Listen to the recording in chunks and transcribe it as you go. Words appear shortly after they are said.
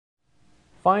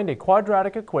Find a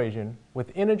quadratic equation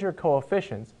with integer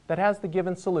coefficients that has the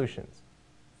given solutions,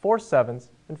 4/7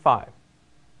 and 5.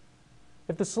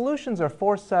 If the solutions are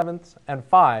 4/7 and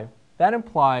 5, that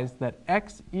implies that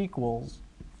x equals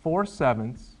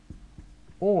 4/7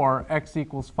 or x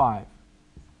equals 5.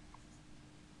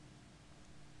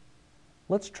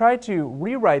 Let's try to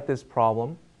rewrite this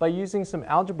problem by using some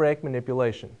algebraic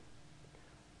manipulation.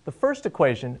 The first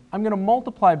equation, I'm going to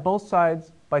multiply both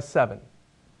sides by 7.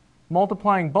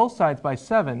 Multiplying both sides by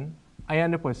 7, I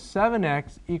end up with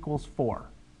 7x equals 4.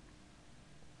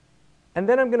 And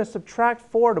then I'm going to subtract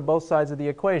 4 to both sides of the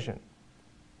equation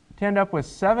to end up with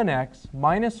 7x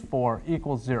minus 4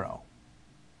 equals 0.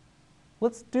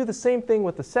 Let's do the same thing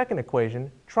with the second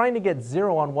equation, trying to get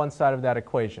 0 on one side of that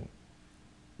equation.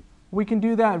 We can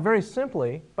do that very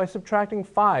simply by subtracting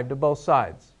 5 to both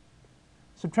sides.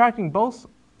 Subtracting both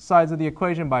sides of the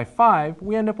equation by 5,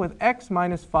 we end up with x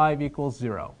minus 5 equals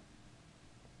 0.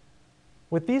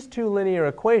 With these two linear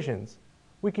equations,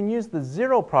 we can use the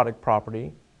zero product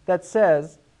property that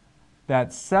says that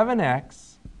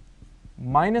 7x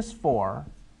minus 4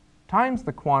 times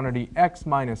the quantity x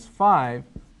minus 5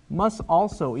 must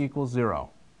also equal 0.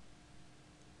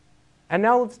 And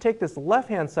now let's take this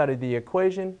left-hand side of the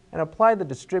equation and apply the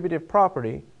distributive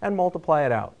property and multiply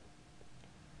it out.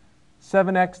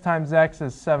 7x times x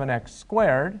is 7x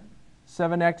squared.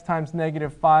 7x times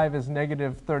negative 5 is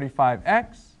negative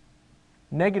 35x.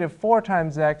 Negative 4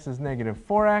 times x is negative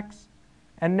 4x.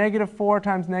 And negative 4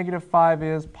 times negative 5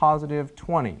 is positive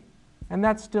 20. And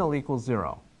that still equals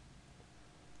 0.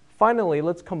 Finally,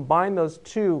 let's combine those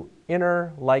two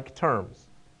inner like terms.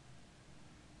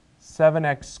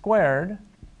 7x squared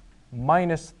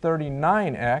minus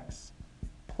 39x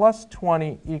plus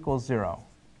 20 equals 0.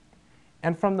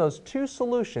 And from those two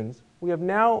solutions, we have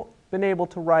now been able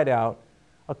to write out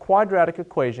a quadratic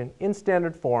equation in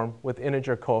standard form with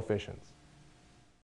integer coefficients.